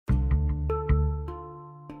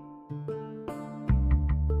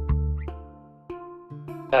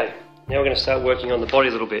Okay, now we're going to start working on the body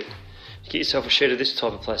a little bit. To get yourself a sheet of this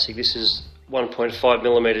type of plastic, this is 1.5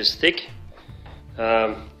 millimeters thick.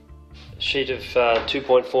 A sheet of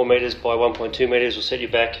 2.4 meters by 1.2 meters will set you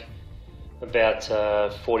back about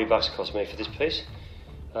 $40 it cost me for this piece.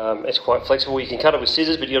 It's quite flexible. You can cut it with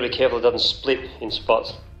scissors, but you've got to be careful it doesn't split in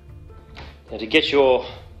spots. Now to get your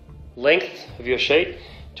length of your sheet,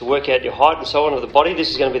 to work out your height and so on of the body, this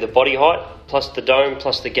is going to be the body height, plus the dome,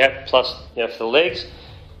 plus the gap, plus for the legs.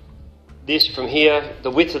 This from here,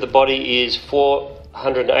 the width of the body is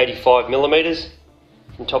 485 millimeters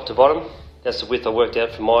from top to bottom. That's the width I worked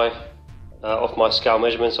out for off my scale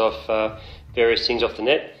measurements of various things off the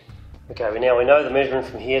net. Okay, now we know the measurement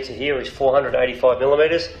from here to here is 485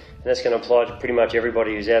 millimeters, and that's going to apply to pretty much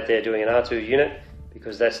everybody who's out there doing an R2 unit,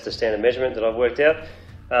 because that's the standard measurement that I've worked out.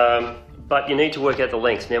 But you need to work out the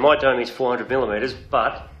length. Now my dome is 400 millimeters,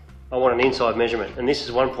 but I want an inside measurement, and this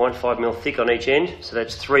is 1.5 mil thick on each end, so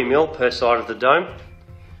that's 3 mil per side of the dome.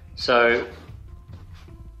 So,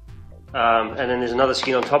 and then there's another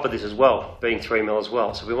skin on top of this as well, being 3 mil as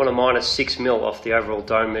well. So we want to minus 6 mil off the overall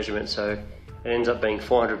dome measurement, so it ends up being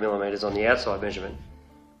 400 millimeters on the outside measurement.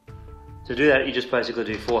 To do that, you just basically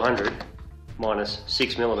do 400 minus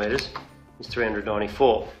 6 millimeters is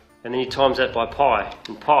 394, and then you times that by pi,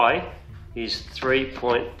 and pi is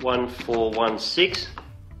 3.1416.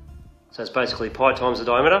 So it's basically pi times the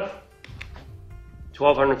diameter,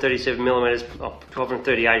 1237 millimeters,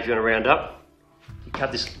 1238 if you want to round up. You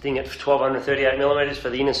cut this thing at 1238 millimeters for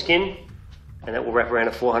the inner skin, and that will wrap around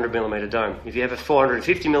a 400 millimeter dome. If you have a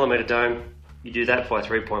 450 millimeter dome, you do that by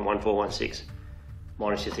 3.1416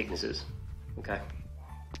 minus your thicknesses. Okay.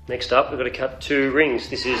 Next up, we've got to cut 2 rings.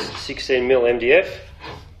 This is 16 mil MDF.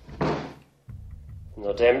 And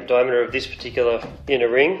the diameter of this particular inner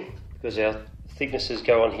ring, because our thicknesses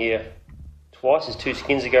go on here twice, there's 2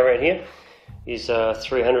 skins that go around here, is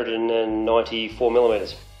 394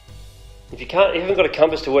 millimeters. If you haven't got a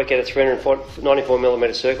compass to work out a 394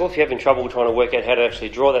 millimeter circle, if you're having trouble trying to work out how to actually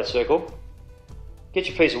draw that circle, get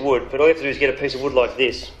your piece of wood, but all you have to do is get a piece of wood like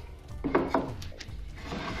this.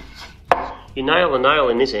 You nail the nail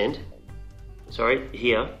in this end,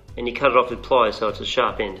 here, and you cut it off with pliers so it's a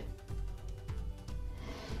sharp end.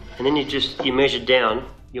 And then you measure down,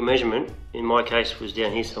 your measurement, in my case was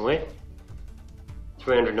down here somewhere,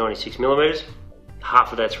 396 millimeters.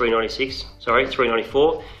 Half of that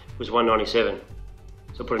 394 was 197.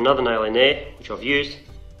 So put another nail in there, which I've used,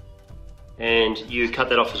 and you cut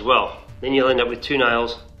that off as well. Then you'll end up with 2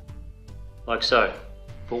 nails, like so.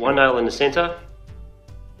 Put one nail in the center,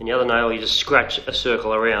 and the other nail you just scratch a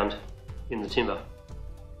circle around in the timber.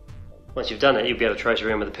 Once you've done that, you'll be able to trace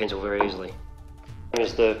around with a pencil very easily.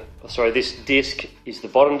 This disc is the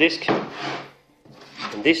bottom disc,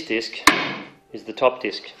 and this disc is the top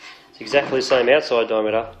disc. It's exactly the same outside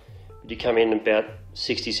diameter, but you come in about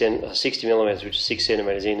 60 millimeters, which is 6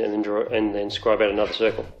 centimeters in, and then scribe out another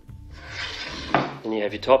circle. And you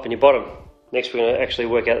have your top and your bottom. Next, we're going to actually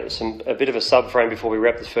work out a bit of a subframe before we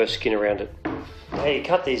wrap the first skin around it. How you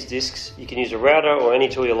cut these discs, you can use a router or any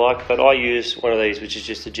tool you like, but I use one of these, which is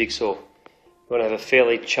just a jigsaw. You want to have a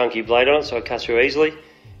fairly chunky blade on it so it cuts through easily. And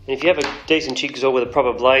if you have a decent jigsaw with a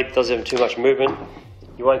proper blade, it doesn't have too much movement,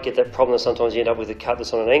 you won't get that problem that sometimes you end up with a cut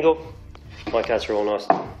that's on an angle. My cuts are all nice,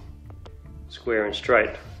 square and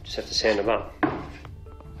straight. Just have to sand them up.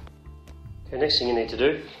 Okay, next thing you need to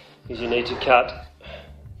do is you need to cut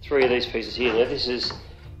 3 of these pieces here. Now this is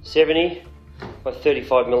 70 by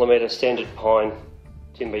 35 millimeter standard pine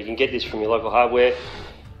timber. You can get this from your local hardware.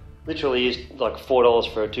 Literally is like $4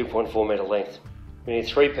 for a 2.4 meter length. We need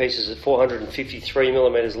 3 pieces at 453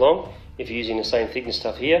 millimeters long if you're using the same thickness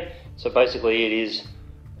stuff here. So basically it is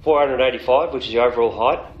 485, which is the overall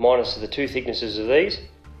height, minus the 2 thicknesses of these,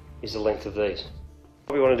 is the length of these.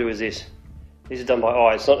 What we want to do is this. These are done by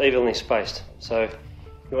eye, it's not evenly spaced. So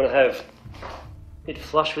you want to have it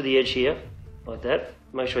flush with the edge here, like that.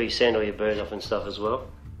 Make sure you sand all your burrs off and stuff as well.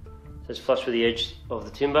 So it's flush with the edge of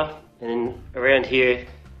the timber, and then around here,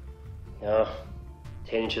 10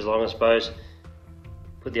 inches long I suppose,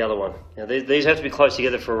 put the other one. Now these have to be close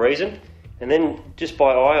together for a reason, and then just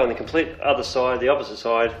by eye on the complete other side, the opposite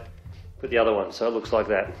side, put the other one, so it looks like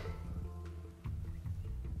that.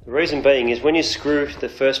 The reason being is when you screw the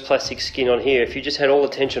first plastic skin on here, if you just had all the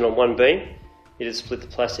tension on one beam, it'd split the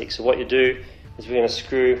plastic. So what you do is we're going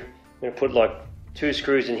to put like 2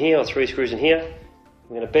 screws in here or 3 screws in here.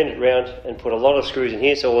 We're going to bend it round and put a lot of screws in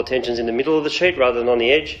here so all the tension's in the middle of the sheet rather than on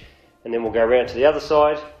the edge. And then we'll go around to the other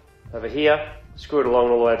side, over here, screw it along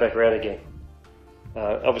all the way back around again.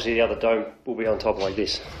 Obviously the other dome will be on top like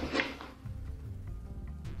this.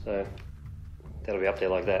 So that'll be up there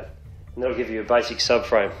like that. and that'll give you a basic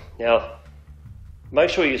subframe. Now, make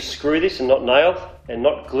sure you screw this and not nail and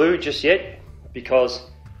not glue just yet, because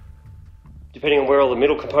depending on where all the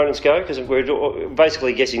middle components go, because we're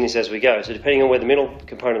basically guessing this as we go, so depending on where the middle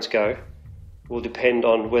components go will depend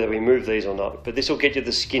on whether we move these or not. But this will get you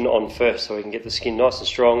the skin on first, so we can get the skin nice and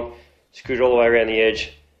strong, screwed all the way around the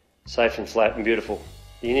edge, safe and flat and beautiful.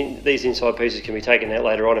 These inside pieces can be taken out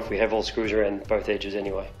later on if we have all screws around both edges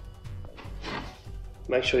anyway.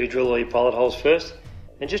 Make sure you drill all your pilot holes first,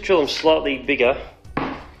 and just drill them slightly bigger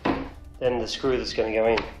than the screw that's going to go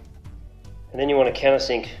in. And then you want to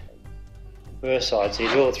countersink the burr side, so you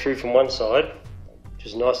drill it through from one side, which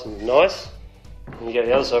is nice, and you go to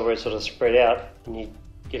the other side where it's sort of spread out, and you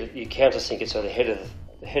countersink it so the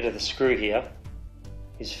head of the screw here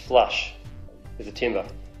is flush with the timber.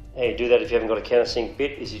 How you do that if you haven't got a countersink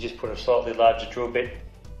bit is you just put a slightly larger drill bit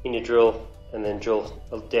in your drill and then drill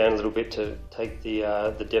down a little bit to take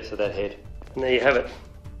the depth of that head. And there you have it.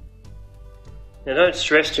 Now don't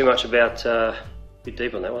stress too much about, a bit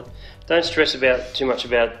deep on that one, don't stress too much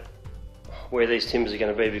about where these timbers are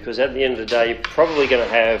going to be, because at the end of the day you're probably going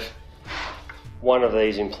to have one of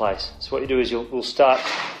these in place. So what you do is we'll start,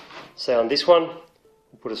 say on this one,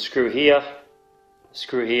 we'll put a screw here,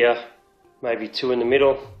 maybe two in the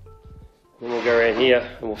middle, then we'll go around here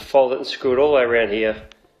and we'll fold it and screw it all the way around here,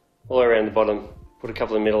 all the way around the bottom, put a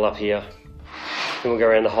couple in the middle up here, then we'll go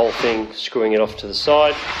around the whole thing, screwing it off to the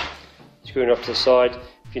side, If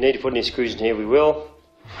you need to put any screws in here, we will,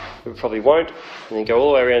 but we probably won't, and then go all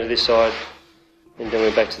the way around to this side, and then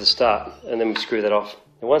we're back to the start, and then we screw that off.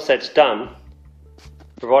 And once that's done,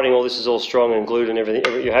 providing all this is all strong and glued and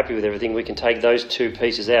everything, you're happy with everything, we can take those two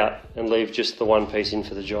pieces out and leave just the one piece in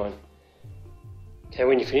for the join. Okay,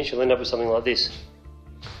 when you finish, you'll end up with something like this.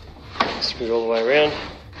 Screw it all the way around.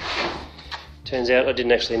 Turns out I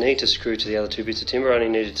didn't actually need to screw to the other two bits of timber, I only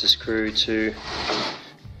needed to screw to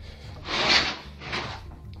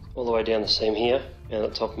all the way down the seam here, and at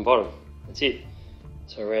the top and bottom. That's it.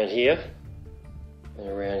 So around here, and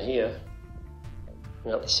around here,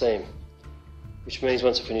 and up the seam. Which means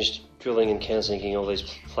once I finish drilling and countersinking all these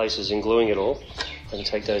places and gluing it all, I can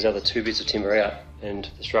take those other two bits of timber out and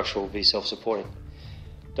the structure will be self-supporting.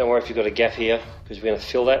 Don't worry if you've got a gap here, because we're going to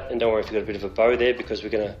fill that, and don't worry if you've got a bit of a bow there, because we're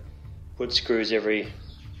going to put screws every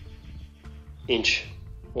inch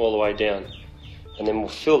all the way down. And then we'll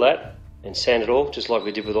fill that and sand it all, just like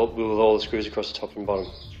we did with all the screws across the top and bottom.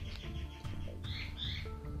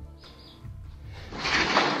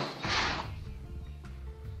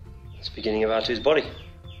 That's the beginning of R2's body.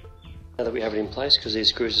 Now that we have it in place, because these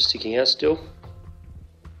screws are sticking out still,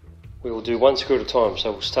 we will do one screw at a time.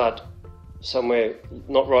 So we'll start somewhere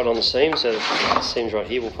not right on the seam, so the seam's right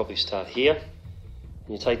here, we'll probably start here. And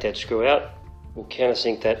you take that screw out, we'll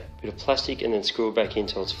countersink that bit of plastic and then screw it back in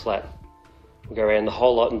until it's flat. We'll go around the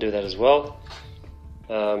whole lot and do that as well.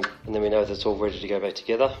 And then we know that it's all ready to go back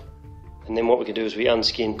together. And then what we can do is we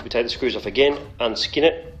take the screws off again, unskin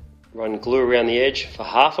it, run glue around the edge for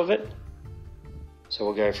half of it. So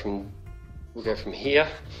we'll go from here,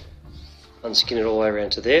 unskin it all the way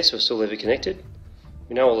around to there, so it's still lever connected.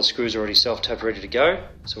 We know all the screws are already self-tapped, ready to go,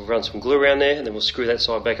 so we'll run some glue around there, and then we'll screw that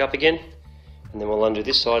side back up again, and then we'll undo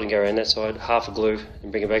this side and go around that side, half a glue,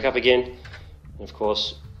 and bring it back up again, and of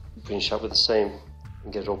course finish up with the seam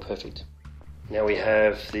and get it all perfect. Now we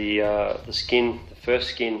have the first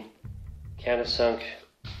skin countersunk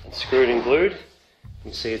and screwed and glued. You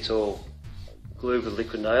can see it's all glued with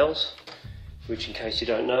liquid nails, which, in case you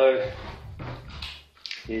don't know,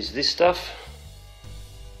 is this stuff.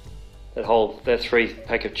 That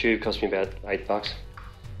 3-pack of tube cost me about $8.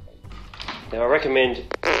 Now I recommend,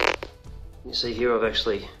 you see here I've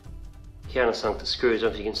actually countersunk the screws, I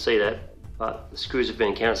don't know if you can see that, but the screws have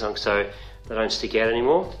been countersunk so they don't stick out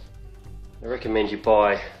anymore. I recommend you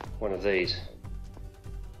buy one of these.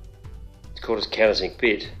 It's called a countersink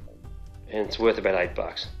bit, and it's worth about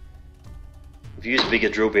 $8. If you use a bigger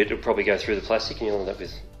drill bit, it'll probably go through the plastic and you'll end up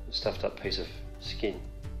with a stuffed up piece of skin.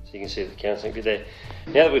 So you can see the countersink bit there.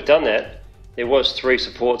 Now that we've done that, there was 3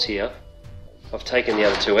 supports here. I've taken the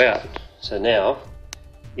other 2 out. So now,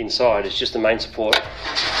 inside is just the main support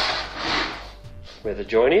where the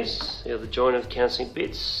joint is. The joint of the countersink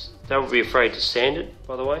bits. Don't be afraid to sand it,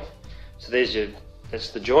 by the way. So that's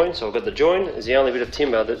the joint. So I've got the joint is the only bit of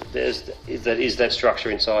timber that is that structure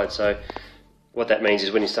inside. So what that means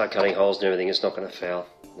is when you start cutting holes and everything, it's not going to foul.